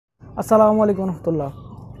আসসালামু আলাইকুম রহমতুল্লাহ।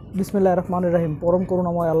 বিসমিল্লাহির রহমানির রহিম। পরম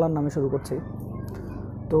করুণাময় আল্লাহর নামে শুরু করছি।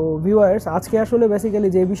 তো ভিউয়ার্স, আজকে আসলে বেসিক্যালি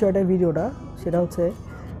যে বিষয়টা ভিডিওটা সেটা হচ্ছে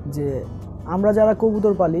যে আমরা যারা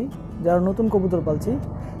কবুতর পালি, যারা নতুন কবুতর পালছি,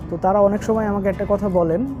 তো তারা অনেক সময় আমাকে একটা কথা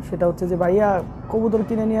বলেন, সেটা হচ্ছে যে ভাইয়া কবুতর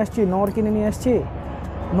কিনে নিয়ে আসছি, নর কিনে নিয়ে আসছি,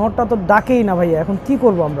 নরটা তো ডাকেই না ভাইয়া, এখন কি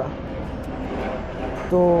করব আমরা।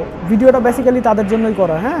 তো ভিডিওটা বেসিক্যালি তাদের জন্যই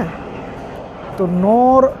করা। হ্যাঁ, তো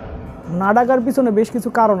নর না ডাকার পিছনে বেশ কিছু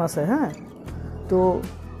কারণ আছে। হ্যাঁ, তো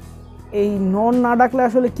এই নর না ডাকলে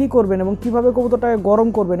আসলে কি করবেন এবং কিভাবে কবুতরটাকে গরম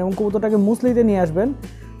করবেন এবং কবুতরটাকে মুসলিতে নিয়ে আসবেন,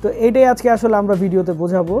 তো এটাই আজকে আসলে আমরা ভিডিওতে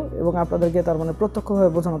বোঝাবো এবং আপনাদেরকে তার মানে প্রত্যক্ষভাবে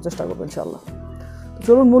বোঝানোর চেষ্টা করবো ইনশাআল্লাহ। তো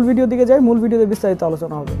চলুন মূল ভিডিও দিকে যাই। মূল ভিডিওতে বিস্তারিত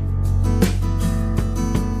আলোচনা হবে।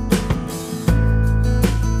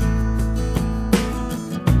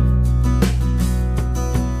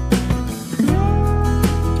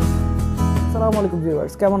 আসসালামু আলাইকুম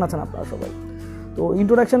ভিউয়ার্স, কেমন আছেন আপনারা সবাই? তো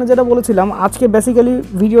ইন্ট্রোডাকশনে যেটা বলেছিলাম, আজকে বেসিক্যালি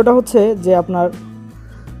ভিডিওটা হচ্ছে যে আপনার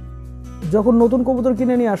যখন নতুন কবুতর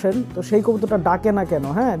কিনে নিয়ে আসেন, তো সেই কবুতরটা ডাকে না কেন।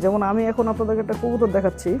 হ্যাঁ, যেমন আমি এখন আপনাদেরকে একটা কবুতর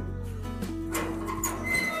দেখাচ্ছি,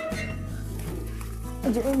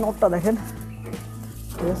 যে এই নটটা দেখেন,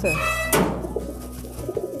 ঠিক আছে।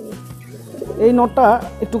 এই নটটা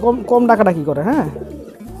একটু কম কম ডাকাডাকি করে। হ্যাঁ,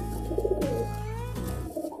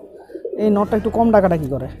 এই নটটা একটু কম ডাকাডাকি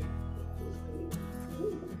করে।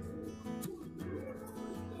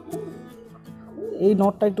 এই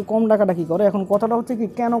নটটা একটু কম ডাকাডাকি করে। এখন কথাটা হচ্ছে কি,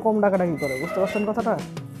 কেন কম ডাকাডাকি করে, বুঝতে পারছেন কথাটা?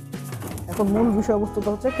 এখন মূল বিষয়বস্তুটা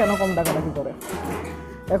হচ্ছে কেন কম ডাকাডাকি করে।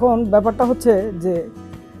 এখন ব্যাপারটা হচ্ছে যে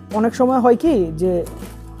অনেক সময় হয় কি, যে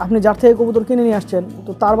আপনি যার থেকে কবুতর কিনে নিয়ে আসছেন,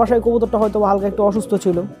 তো তার বাসায় কবুতরটা হয়তো হালকা একটু অসুস্থ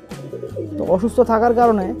ছিল। তো অসুস্থ থাকার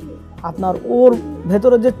কারণে আপনার ওর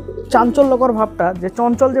ভেতরে যে চাঞ্চল্যকর ভাবটা, যে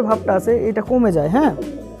চঞ্চল যে ভাবটা আছে, এটা কমে যায়। হ্যাঁ,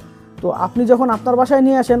 তো আপনি যখন আপনার বাসায়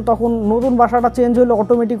নিয়ে আসেন, তখন নতুন বাসাটা চেঞ্জ হলে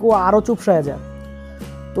অটোমেটিক ও আরও চুপসায় যায়।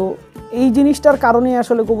 তো এই জিনিসটার কারণেই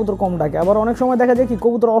আসলে কবুতর কম ডাকে। আবার অনেক সময় দেখা যায় কি,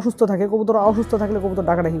 কবুতর অসুস্থ থাকে, কবুতর অসুস্থ থাকলে কবুতর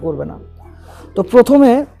ডাকাডাকি করবে না। তো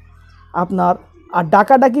প্রথমে আপনার আর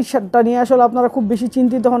ডাকাডাকিটা নিয়ে আসলে আপনারা খুব বেশি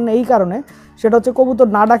চিন্তিত হন এই কারণে, সেটা হচ্ছে কবুতর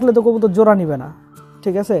না ডাকলে তো কবুতর জোড়া নিবে না,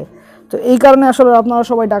 ঠিক আছে। তো এই কারণে আসলে আপনারা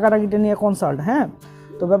সবাই ডাকাডাকিটা নিয়ে কনসার্ন। হ্যাঁ,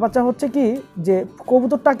 তো ব্যাপারটা হচ্ছে কি, যে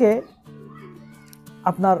কবুতরটাকে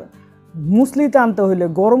আপনার মুসলিতে আনতে হইলে,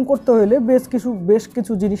 গরম করতে হইলে বেশ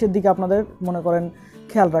কিছু জিনিসের দিকে আপনাদের মনে করেন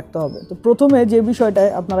খেয়াল রাখতে হবে। তো প্রথমে যে বিষয়টায়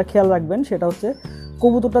আপনারা খেয়াল রাখবেন, সেটা হচ্ছে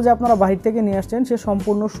কবুতরটা যে আপনারা বাহির থেকে নিয়ে আসছেন, সে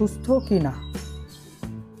সম্পূর্ণ সুস্থ কি না।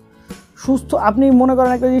 সুস্থ, আপনি মনে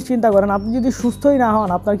করেন একটা জিনিস চিন্তা করেন, আপনি যদি সুস্থই না হন,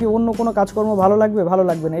 আপনার কি অন্য কোনো কাজকর্ম ভালো লাগবে? ভালো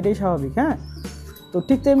লাগবে না, এটাই স্বাভাবিক। হ্যাঁ, তো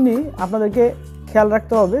ঠিক তেমনি আপনাদেরকে খেয়াল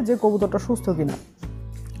রাখতে হবে যে কবুতরটা সুস্থ কি না।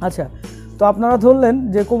 আচ্ছা, তো আপনারা ধরলেন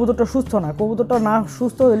যে কবুতরটা সুস্থ না। কবুতরটা না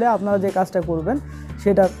সুস্থ হইলে আপনারা যে কাজটা করবেন,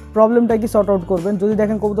 সেটা প্রবলেমটা কি সর্ট আউট করবেন। যদি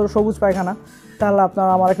দেখেন কবুতর সবুজ পায়খানা, তাহলে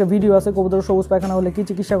আপনারা, আমার একটা ভিডিও আছে কবুতর সবুজ পায়খানা হলে কী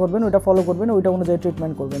চিকিৎসা করবেন, ওইটা ফলো করবেন, ওইটা অনুযায়ী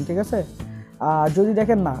ট্রিটমেন্ট করবেন, ঠিক আছে। আর যদি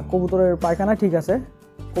দেখেন না, কবুতরের পায়খানা ঠিক আছে,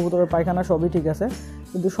 কবুতরের পায়খানা সবই ঠিক আছে,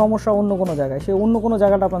 কিন্তু সমস্যা অন্য কোনো জায়গায়, সে অন্য কোনো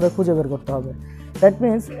জায়গাটা আপনাদের খুঁজে বের করতে হবে। দ্যাট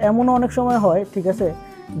মিনস এমনও অনেক সময় হয়, ঠিক আছে,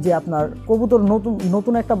 যে আপনার কবুতর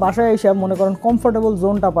নতুন একটা বাসায় এসে মনে করেন কমফোর্টেবল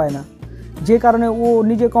জোনটা পায় না, যে কারণে ও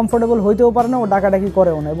নিজে কমফোর্টেবল হইতেও পারে না, ও ডাকাডাকি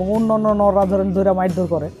করেও না, এবং অন্য নররা ধরে মারধর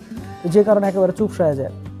করে, যে কারণে একেবারে চুপসায়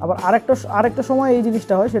যায়। আবার আরেকটা সময় এই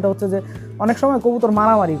জিনিসটা হয়, সেটা হচ্ছে যে অনেক সময় কবুতর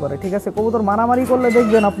মারামারি করে, ঠিক আছে। কবুতর মারামারি করলে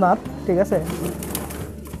দেখবেন আপনার, ঠিক আছে,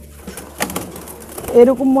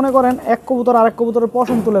 এরকম মনে করেন এক কবুতর আরেক কবুতরের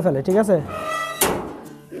পশম তুলে ফেলে, ঠিক আছে।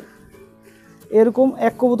 এরকম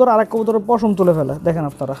এক কবুতর আরেক কবুতরের পশম তুলে ফেলে, দেখেন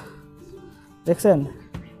আপনারা দেখছেন,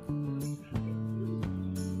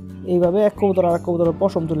 এইভাবে এক কবুতর আরেক কবুতরের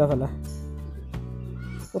পশম তুলে ফেলে।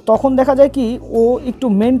 তো তখন দেখা যায় কি, ও একটু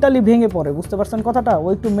মেন্টালি ভেঙে পড়ে, বুঝতে পারছেন কথাটা, ও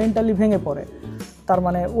একটু মেন্টালি ভেঙে পড়ে। তার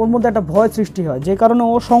মানে ওর মধ্যে একটা ভয় সৃষ্টি হয়, যে কারণে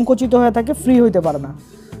ও সংকুচিত হয়ে থাকে, ফ্রি হইতে পারে না।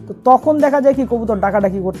 তো তখন দেখা যায় কি, কবুতর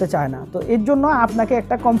ডাকাডাকি করতে চায় না। তো এর জন্য আপনাকে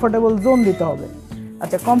একটা কমফোর্টেবল জোন দিতে হবে।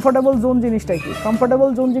 আচ্ছা, কমফোর্টেবল জোন জিনিসটা কি? কমফোর্টেবল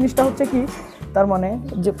জোন জিনিসটা হচ্ছে কি, তার মানে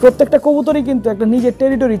যে প্রত্যেকটা কবুতরই কিন্তু একটা নিজের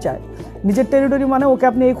টেরিটরি চায়। নিজের টেরিটরি মানে ওকে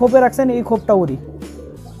আপনি এই খোপে রাখছেন, এই খোপটা ওরই,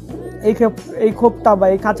 এই খোপটা বা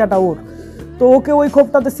এই খাঁচাটা ওর। তো ওকে ওই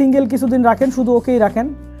খোপটাতে সিঙ্গেল কিছুদিন রাখেন, শুধু ওকেই রাখেন,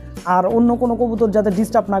 আর অন্য কোনো কবুতর যাতে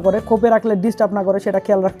ডিস্টার্ব না করে, খোপে রাখলে ডিস্টার্ব না করে, সেটা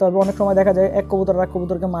খেয়াল রাখতে হবে। অনেক সময় দেখা যায় এক কবুতর আর এক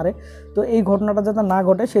কবুতরকে মারে, তো এই ঘটনাটা যাতে না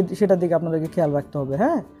ঘটে সেটার দিকে আপনাদেরকে খেয়াল রাখতে হবে।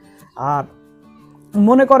 হ্যাঁ, আর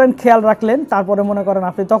মনে করেন খেয়াল রাখলেন, তারপরে মনে করেন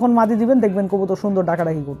আপনি তখন মাদি দিবেন, দেখবেন কবুতর সুন্দর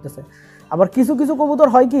ডাকাডাকি করতেছে। আবার কিছু কবুতর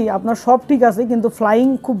হয় কি, আপনার সব ঠিক আছে, কিন্তু ফ্লাইং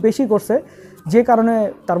খুব বেশি করছে, যে কারণে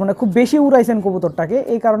তার মানে খুব বেশি উড়াইছেন কবুতরটাকে,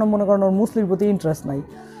 এই কারণে মনে করেন ওর মুসলির প্রতি ইন্টারেস্ট নাই।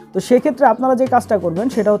 তো সেক্ষেত্রে আপনারা যে কাজটা করবেন,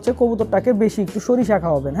 সেটা হচ্ছে কবুতরটাকে বেশি একটু সরিষা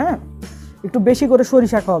খাওয়াবেন। হ্যাঁ, একটু বেশি করে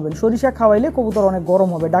সরিষা খাওয়াবেন। সরিষা খাওয়াইলে কবুতর অনেক গরম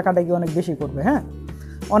হবে, ডাকাডাকি অনেক বেশি করবে। হ্যাঁ,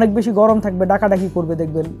 অনেক বেশি গরম থাকবে, ডাকাডাকি করবে,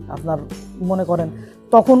 দেখবেন আপনার মনে করেন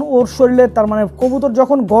তখন ওর শরীরে, তার মানে কবুতর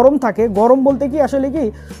যখন গরম থাকে, গরম বলতে কি আসলে কি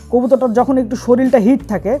কবুতরটার যখন একটু শরীরটা হিট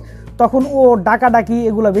থাকে তখন ও ডাকাডাকি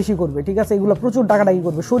এগুলো বেশি করবে, ঠিক আছে, এগুলো প্রচুর ডাকাডাকি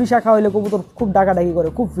করবে। সরিষা খাওয়াইলে কবুতর খুব ডাকাডাকি করে,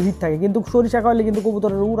 খুব হিট থাকে, কিন্তু সরিষা খাওয়াইলে কিন্তু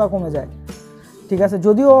কবুতরের উড়া কমে যায়, ঠিক আছে।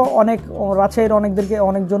 যদিও অনেক রাজশাহীর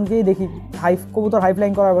অনেকজনকেই দেখি কবুতর হাই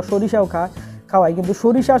ফ্লাইং করার সরিষাও খাওয়ায়, কিন্তু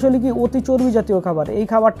সরিষা আসলে কি অতি চর্বি জাতীয় খাবার। এই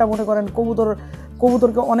খাবারটা মনে করেন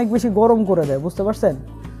কবুতরকে অনেক বেশি গরম করে দেয়, বুঝতে পারছেন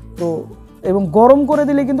তো। এবং গরম করে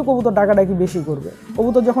দিলে কিন্তু কবুতর ডাকাডাকি বেশি করবে।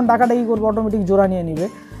 কবুতর যখন ডাকাডাকি করবে অটোমেটিক জোড়া নিয়ে নিবে।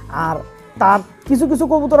 আর তার কিছু কিছু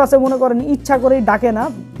কবুতর আছে মনে করেন ইচ্ছা করেই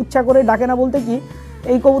ডাকে না বলতে কি,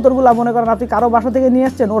 এই কবুতরগুলো মনে করেন আপনি কারো বাসা থেকে নিয়ে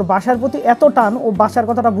আসছেন, ওর বাসার প্রতি এত টান, ও বাসার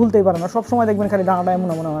কথাটা ভুলতেই পারে না, সবসময় দেখবেন খালি ডানাটা এমন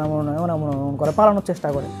করে পালানোর চেষ্টা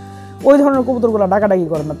করে। ওই ধরনের কবুতরগুলো ডাকাডাকি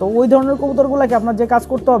করে না। তো ওই ধরনের কবুতরগুলোকে আপনার যে কাজ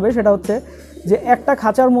করতে হবে সেটা হচ্ছে যে একটা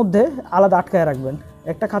খাঁচার মধ্যে আলাদা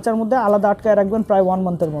আটকায় রাখবেন প্রায় 1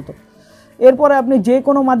 মান্থের মতো। এরপরে আপনি যে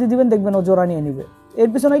কোনো মাদি দিবেন, দেখবেন ও জোড়া নিয়ে নিবে। এর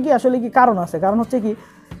পিছনে কি আসলে কি কারণ আছে, কারণ হচ্ছে কি,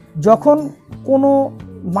 যখন কোনো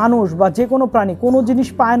মানুষ বা যে কোনো প্রাণী কোনো জিনিস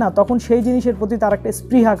পায় না, তখন সেই জিনিসের প্রতি তার একটা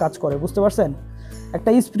স্পৃহা কাজ করে, বুঝতে পারছেন, একটা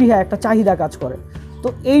চাহিদা কাজ করে। তো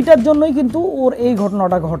এইটার জন্যই কিন্তু ওর এই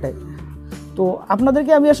ঘটনাটা ঘটে। তো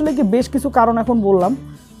আপনাদেরকে আমি আসলে কি বেশ কিছু কারণ এখন বললাম।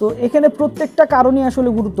 তো এখানে প্রত্যেকটা কারণই আসলে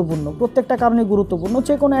গুরুত্বপূর্ণ।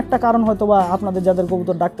 যে কোনো একটা কারণ হয়তো বা আপনাদের যাদের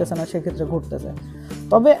কবুতর ডাকতেছে না সেক্ষেত্রে ঘটতেছে।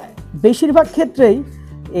 তবে বেশিরভাগ ক্ষেত্রেই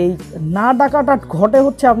এই না ডাকাটা ঘটে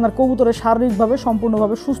হচ্ছে আপনার কবুতরের শারীরিকভাবে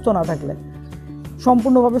সম্পূর্ণভাবে সুস্থ না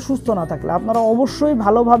থাকলে। আপনারা অবশ্যই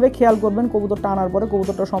ভালোভাবে খেয়াল করবেন কবুতরটা আনার পরে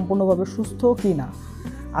কবুতরটা সম্পূর্ণভাবে সুস্থ কি না।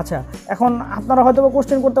 আচ্ছা, এখন আপনারা হয়তো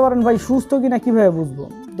কোশ্চেন করতে পারেন, ভাই সুস্থ কি না কীভাবে বুঝবো?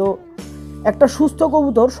 তো একটা সুস্থ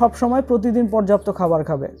কবুতর সবসময় প্রতিদিন পর্যাপ্ত খাবার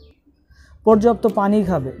খাবে, পর্যাপ্ত পানি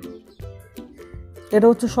খাবে, এটা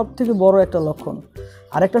হচ্ছে সবথেকে বড় একটা লক্ষণ।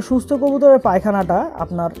 আর একটা সুস্থ কবুতরের পায়খানাটা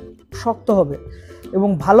আপনার শক্ত হবে। এবং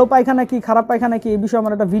ভালো পায়খানা কি খারাপ পায়খানা কি এই বিষয়ে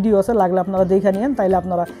আমার একটা ভিডিও আছে, লাগলে আপনারা দেখে নিন, তাইলে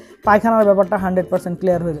আপনারা পায়খানার ব্যাপারটা 100%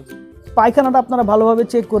 ক্লিয়ার হয়ে যাবে। পায়খানাটা আপনারা ভালোভাবে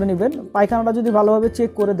চেক করে নেবেন। পায়খানাটা যদি ভালোভাবে চেক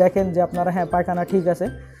করে দেখেন যে আপনারা হ্যাঁ পায়খানা ঠিক আছে,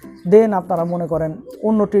 দেন আপনারা মনে করেন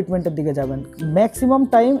অন্য ট্রিটমেন্টের দিকে যাবেন। ম্যাক্সিমাম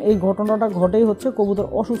টাইম এই ঘটনাটা ঘটেই হচ্ছে কবুতর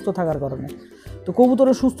অসুস্থ থাকার কারণে। তো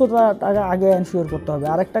কবুতরের সুস্থতাটা আগে এনশিওর করতে হবে।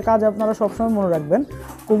 আরেকটা কাজ আপনারা সবসময় মনে রাখবেন,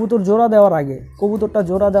 কবুতরটা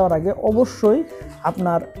জোড়া দেওয়ার আগে অবশ্যই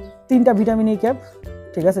আপনার 3টা ভিটামিন ই ক্যাপ,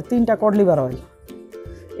 ঠিক আছে, 3টা কড লিভার অয়েল,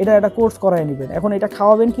 এটা একটা কোর্স করায় নেবেন। এখন এটা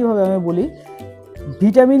খাওয়াবেন কীভাবে আমি বলি।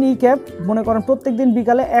 ভিটামিন ই ক্যাপ মনে করেন প্রত্যেক দিন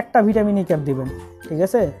বিকালে একটা ভিটামিন ই ক্যাপ দিবেন, ঠিক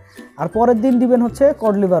আছে। আর পরের দিন দিবেন হচ্ছে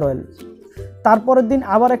কড লিভার অয়েল, তারপরের দিন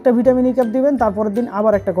আবার একটা ভিটামিন ই ক্যাপ দিবেন, তারপরের দিন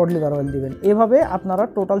আবার একটা কড লিভার অয়েল দিবেন। এভাবে আপনারা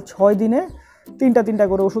টোটাল 6 দিনে 3টা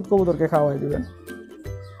করে ওষুধ কবুতরকে খাওয়াই দিবেন।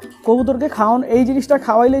 কবুতরকে এই জিনিসটা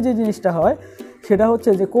খাওয়াইলে যে জিনিসটা হয় সেটা হচ্ছে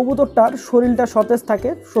যে কবুতরটার শরীরটা সতেজ থাকে,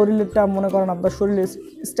 শরীরটা মনে করেন আপনার শরীরের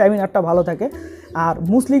স্ট্যামিনারটা ভালো থাকে। আর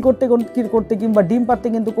মুসলি করতে কিংবা ডিম পারতে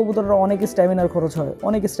কিন্তু কবুতরের অনেক স্ট্যামিনার খরচ হয়।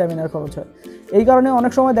 এই কারণে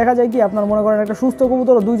অনেক সময় দেখা যায় কি আপনার মনে করেন একটা সুস্থ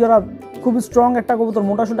কবুতর, 2 জোড়া খুব স্ট্রং একটা কবুতর,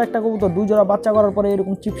 মোটাসোটা একটা কবুতর 2 জোড়া বাচ্চা করার পরে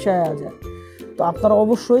এরকম চিপসায় যায়। তো আপনারা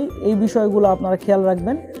অবশ্যই এই বিষয়গুলো আপনারা খেয়াল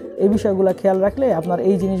রাখবেন। এই বিষয়গুলো খেয়াল রাখলে আপনার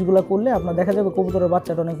এই জিনিসগুলো করলে আপনার দেখা যাবে কবুতরের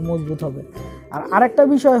বাচ্চাটা অনেক মজবুত হবে। আর আরেকটা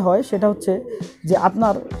বিষয় হয় সেটা হচ্ছে যে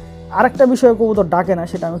আপনার আরেকটা বিষয় কবুতর ডাকে না,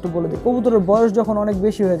 সেটা আমি একটু বলে দিই। কবুতরের বয়স যখন অনেক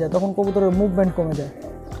বেশি হয়ে যায় তখন কবুতরের মুভমেন্ট কমে যায়।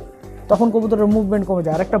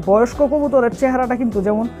 আর একটা বয়স্ক কবুতরের চেহারাটা কিন্তু,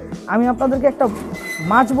 যেমন আমি আপনাদেরকে একটা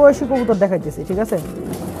মাঝবয়সী কবুতর দেখাইতেছি, ঠিক আছে,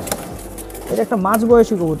 এটা একটা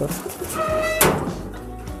মাঝবয়সী কবুতর,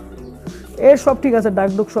 এর সব ঠিক আছে,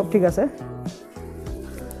 ডাকডুক সব ঠিক আছে,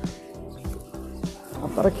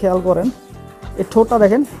 আপনারা খেয়াল করেন এই ঠোঁটটা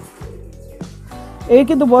দেখেন, এই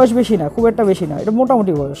কিন্তু বয়স বেশি না, খুব একটা বেশি না, এটা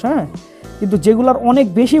মোটামুটি বয়স। হ্যাঁ, কিন্তু যেগুলার অনেক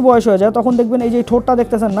বেশি বয়স হয়ে যায় তখন দেখবেন এই যে ঠোঁটটা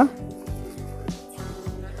দেখতেছেন না,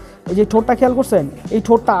 এই যে ঠোঁটটা খেয়াল করছেন, এই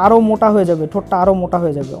ঠোঁটটা আরও মোটা হয়ে যাবে,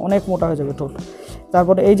 অনেক মোটা হয়ে যাবে ঠোঁট।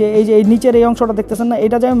 তারপরে এই যে এই নিচের এই অংশটা দেখতেছেন না,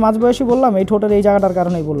 এটা যে আমি মাঝবয়সী বললাম এই ঠোঁটের এই জায়গাটার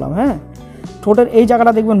কারণেই বললাম। হ্যাঁ, ঠোঁটের এই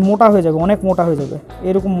জায়গাটা দেখবেন মোটা হয়ে যাবে, অনেক মোটা হয়ে যাবে,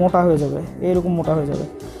 এরকম মোটা হয়ে যাবে,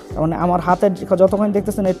 মানে আমার হাতের যতক্ষণ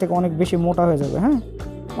দেখতেছেন এর থেকে অনেক বেশি মোটা হয়ে যাবে। হ্যাঁ,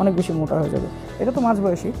 অনেক বেশি মোটা হয়ে যাবে, এটা তো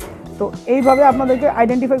মাঝবয়সী। তো এইভাবে আপনাদেরকে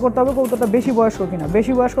আইডেন্টিফাই করতে হবে কবুতরটা বেশি বয়স্ক কিনা।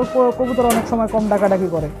 বেশি বয়স্ক কবুতর অনেক সময় কম ডাকাডাকি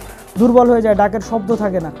করে, দুর্বল হয়ে যায়, ডাকের শব্দ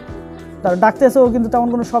থাকে না, তার ডাকতেছেও কিন্তু তেমন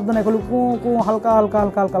কোনো শব্দ নেই, খালি কু কু হালকা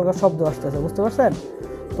শব্দ আসতেছে, বুঝতে পারছেন।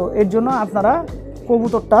 তো এর জন্য আপনারা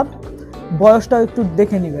কবুতরটার বয়সটাও একটু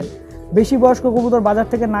দেখে নেবেন। বেশি বয়স্ক কবুতর বাজার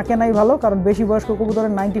থেকে না কেনাই ভালো, কারণ বেশি বয়স্ক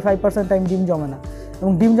কবুতরের 95% টাইম ডিম জমে না।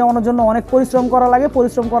 এবং ডিম জমানোর জন্য অনেক পরিশ্রম করা লাগে,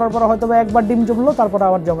 পরিশ্রম করার পর হয়তো একবার ডিম জমলো, তারপর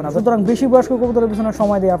আবার জমে না। সুতরাং বেশি বয়স্ক কবুতরের পিছনে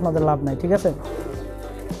সময় দিয়ে আপনাদের লাভ নাই, ঠিক আছে।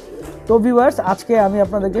 তো ভিউয়ার্স, আজকে আমি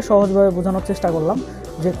আপনাদেরকে সহজভাবে বোঝানোর চেষ্টা করলাম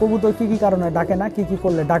যে কবুতর কী কী কারণে ডাকে না, কী কী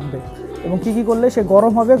করলে ডাকবে এবং কী কী করলে সে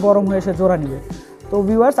গরম হবে, গরম হয়ে সে জোড়া নিবে। তো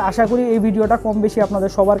ভিউয়ার্স, আশা করি এই ভিডিওটা কম বেশি আপনাদের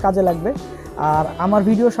সবার কাজে লাগবে। আর আমার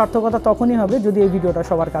ভিডিও সার্থকতা তখনই হবে যদি এই ভিডিওটা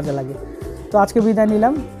সবার কাজে লাগে। তো আজকে বিদায়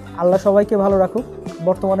নিলাম। আল্লাহ সবাইকে ভালো রাখুক।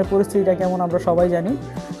 বর্তমানে পরিস্থিতিটা কেমন আমরা সবাই জানি,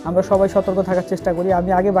 আমরা সবাই সতর্ক থাকার চেষ্টা করি। আমি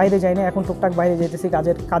আগে বাইরে যাই না, এখন টুকটাক বাইরে যেতেছি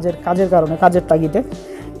কাজের কারণে, কাজের তাগিদে,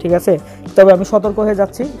 ঠিক আছে। তবে আমি সতর্ক হয়ে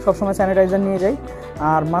যাচ্ছি, সবসময় স্যানিটাইজার নিয়ে যাই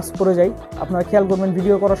আর মাস্ক পরে যাই। আপনারা খেয়াল করবেন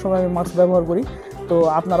ভিডিও করার সময় আমি মাস্ক ব্যবহার করি। তো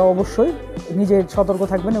আপনারা অবশ্যই নিজে সতর্ক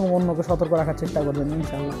থাকবেন এবং অন্যকে সতর্ক রাখার চেষ্টা করবেন।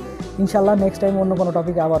 ইনশাল্লাহ নেক্সট টাইম অন্য কোনো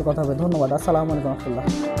টপিকে আবার কথা হবে। ধন্যবাদ। আসসালামু আলাইকুম রহমতুল্লাহ।